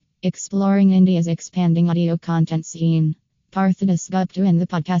Exploring India's expanding audio content scene. Partho Dasgupta in the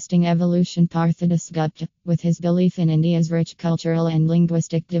podcasting evolution. Partho Dasgupta, with his belief in India's rich cultural and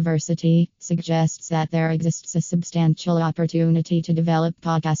linguistic diversity, suggests that there exists a substantial opportunity to develop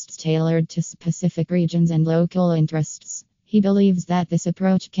podcasts tailored to specific regions and local interests. He believes that this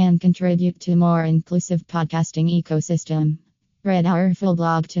approach can contribute to a more inclusive podcasting ecosystem. Read our full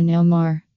blog to know more.